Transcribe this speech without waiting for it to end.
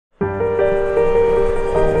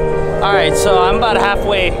Alright, so I'm about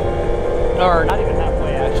halfway, or not even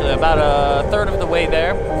halfway actually, about a third of the way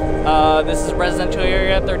there. This is a residential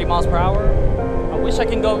area, 30 miles per hour. I wish I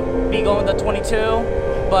can be going to 22,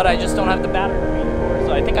 but I just don't have the battery anymore.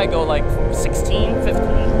 So I think I go like 16, 15.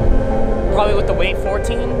 Probably with the weight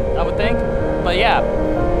 14, I would think. But yeah.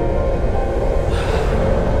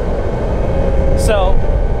 So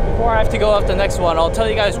before I have to go up the next one, I'll tell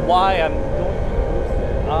you guys why I'm going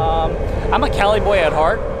to I'm a Cali boy at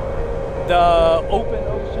heart. The open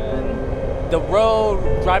ocean, the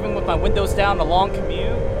road, driving with my windows down, the long commute,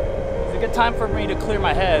 it's a good time for me to clear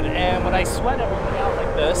my head. And when I sweat everything out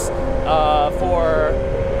like this for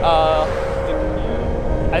the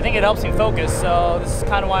commute, I think it helps me focus. So this is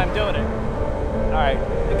kind of why I'm doing it. All right,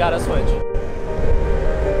 I gotta switch.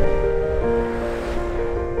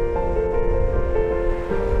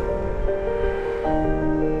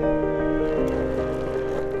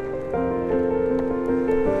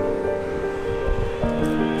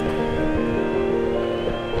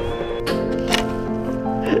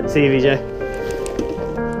 See you, VJ.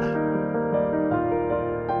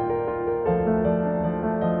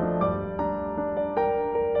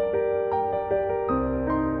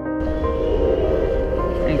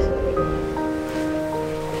 Thanks.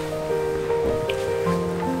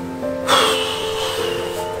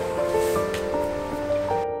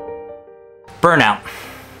 Burnout.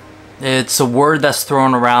 It's a word that's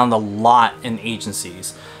thrown around a lot in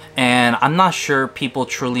agencies. And I'm not sure people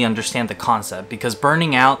truly understand the concept, because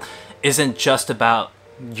burning out isn't just about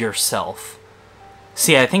yourself.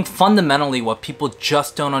 See, I think fundamentally what people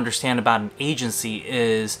just don't understand about an agency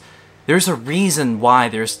is there's a reason why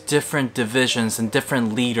there's different divisions and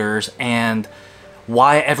different leaders, and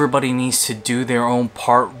why everybody needs to do their own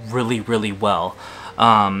part really, really well.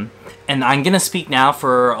 And I'm gonna speak now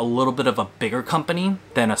for a little bit of a bigger company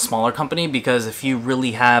than a smaller company, because if you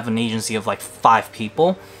really have an agency of like 5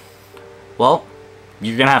 people, well,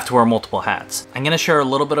 you're gonna have to wear multiple hats. I'm gonna share a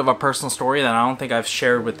little bit of a personal story that I don't think I've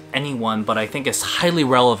shared with anyone, but I think is highly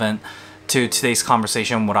relevant to today's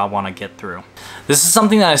conversation, what I wanna get through. This is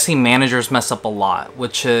something that I see managers mess up a lot,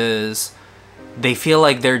 which is they feel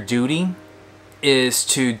like their duty is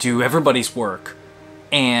to do everybody's work,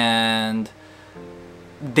 and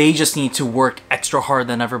they just need to work extra hard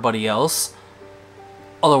than everybody else,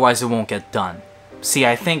 otherwise it won't get done. See,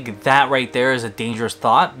 I think that right there is a dangerous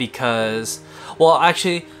thought, because, well,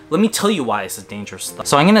 actually, let me tell you why it's a dangerous thought.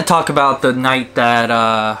 So I'm going to talk about the night that,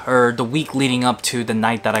 or the week leading up to the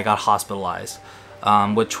night that I got hospitalized,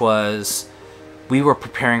 which was, we were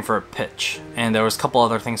preparing for a pitch, and there was a couple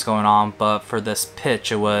other things going on, but for this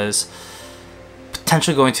pitch, it was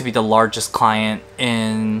potentially going to be the largest client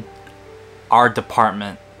in our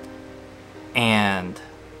department, and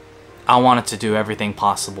I wanted to do everything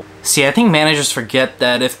possible. See, I think managers forget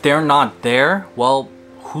that if they're not there, well,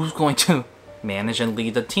 who's going to manage and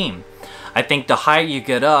lead the team? I think the higher you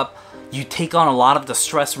get up, you take on a lot of the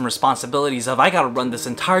stress and responsibilities of, I gotta run this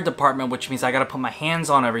entire department, which means I gotta put my hands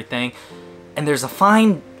on everything. And there's a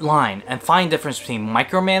fine line and fine difference between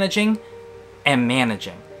micromanaging and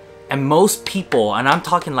managing. And most people, and I'm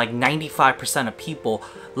talking like 95% of people,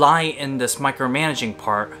 lie in this micromanaging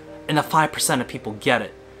part, and the 5% of people get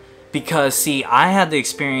it. Because, see, I had the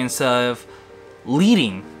experience of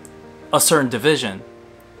leading a certain division,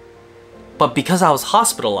 but because I was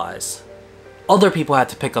hospitalized, other people had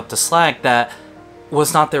to pick up the slack that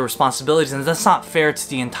was not their responsibilities, and that's not fair to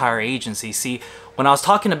the entire agency. See, when I was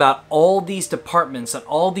talking about all these departments and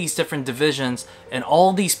all these different divisions and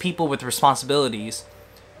all these people with responsibilities,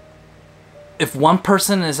 if one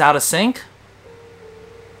person is out of sync,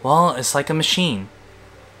 well, it's like a machine.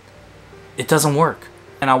 It doesn't work.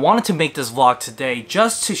 And I wanted to make this vlog today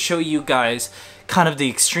just to show you guys kind of the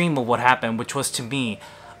extreme of what happened, which was to me.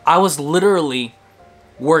 I was literally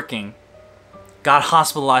working, got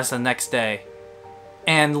hospitalized the next day,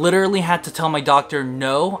 and literally had to tell my doctor,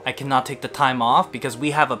 no, I cannot take the time off because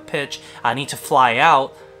we have a pitch, I need to fly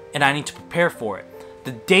out, and I need to prepare for it.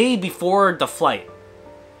 The day before the flight,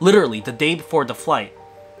 literally the day before the flight,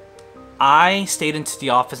 I stayed into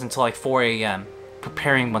the office until like 4 a.m.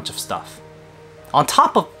 preparing a bunch of stuff. On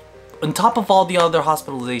top of all the other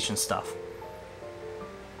hospitalization stuff.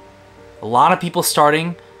 A lot of people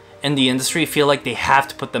starting in the industry feel like they have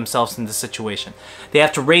to put themselves in this situation. They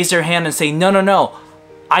have to raise their hand and say, no, no, no,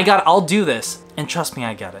 I'll do this. And trust me,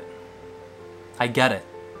 I get it. I get it.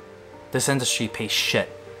 This industry pays shit.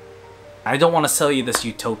 I don't want to sell you this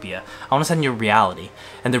utopia. I want to send you reality.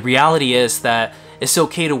 And the reality is that it's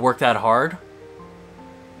okay to work that hard,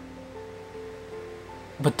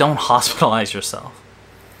 but don't hospitalize yourself.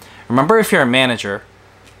 Remember, if you're a manager,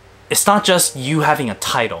 it's not just you having a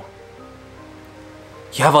title.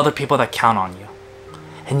 You have other people that count on you.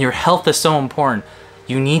 And your health is so important.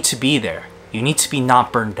 You need to be there. You need to be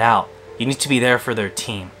not burned out. You need to be there for their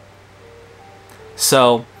team.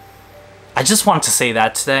 So, I just wanted to say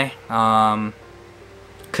that today.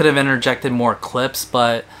 Could have interjected more clips,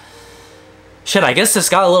 but shit, I guess this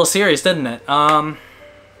got a little serious, didn't it?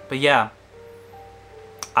 But yeah,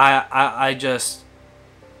 I just,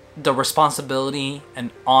 the responsibility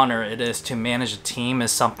and honor it is to manage a team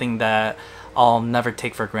is something that I'll never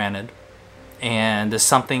take for granted, and it's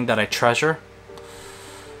something that I treasure,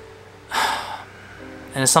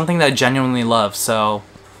 and it's something that I genuinely love. So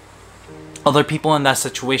other people in that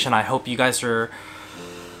situation, I hope you guys are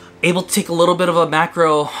able to take a little bit of a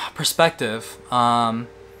macro perspective.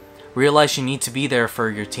 Realize you need to be there for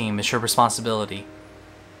your team. It's your responsibility.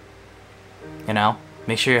 You know,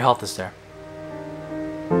 make sure your health is there.